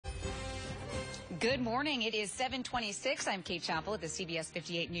Good morning. It is 7:26. I'm Kate Chappell at the CBS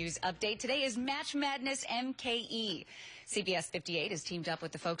 58 News Update. Today is Match Madness MKE. CBS 58 has teamed up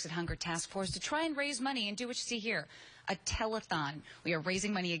with the folks at Hunger Task Force to try and raise money and do what you see here, a telethon. We are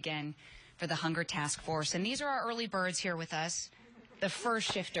raising money again for the Hunger Task Force. And these are our early birds here with us, the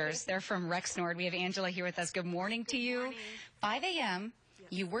first shifters. They're from Rexnord. We have Angela here with us. Good morning to you. Morning. 5 a.m.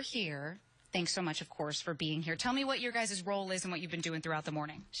 You were here. Thanks so much, of course, for being here. Tell me what your guys' role is and what you've been doing throughout the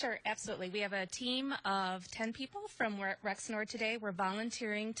morning. Sure, absolutely. We have a team of 10 people from Rexnord today. We're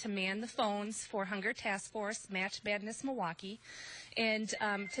volunteering to man the phones for Hunger Task Force Match Madness Milwaukee. And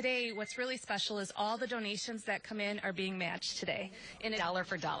today, what's really special is all the donations that come in are being matched today. Dollar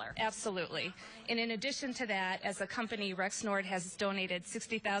for dollar. Absolutely. And in addition to that, as a company, Rexnord has donated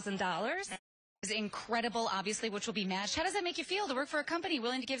 $60,000. Is incredible, obviously, which will be matched. How does that make you feel to work for a company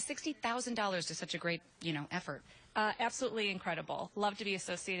willing to give $60,000 to such a great, effort? Absolutely incredible. Love to be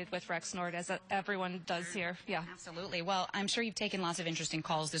associated with Rexnord, as everyone does here. Yeah. Absolutely. Well, I'm sure you've taken lots of interesting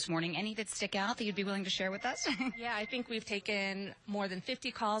calls this morning. Any that stick out that you'd be willing to share with us? Yeah, I think we've taken more than 50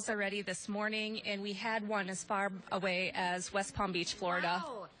 calls already this morning, and we had one as far away as West Palm Beach, Florida.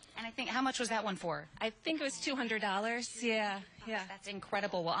 Wow. And I think, how much was that one for? I think it was $200. Yeah. That's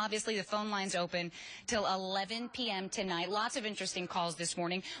incredible. Well, obviously, the phone line's open till 11 p.m. tonight. Lots of interesting calls this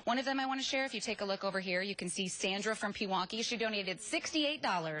morning. One of them I want to share. If you take a look over here, you can see Sandra from Pewaukee. She donated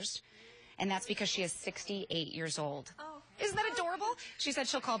 $68, and that's because she is 68 years old. Oh. Isn't that adorable? She said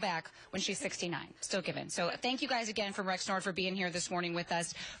she'll call back when she's 69. Still given. So thank you guys again from Rexnord for being here this morning with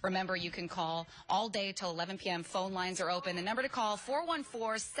us. Remember, you can call all day till 11 p.m. Phone lines are open. The number to call,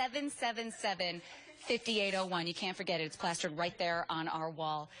 414-777-5801. You can't forget it. It's plastered right there on our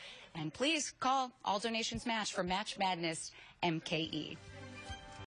wall. And please call. All donations matched for Match Madness MKE.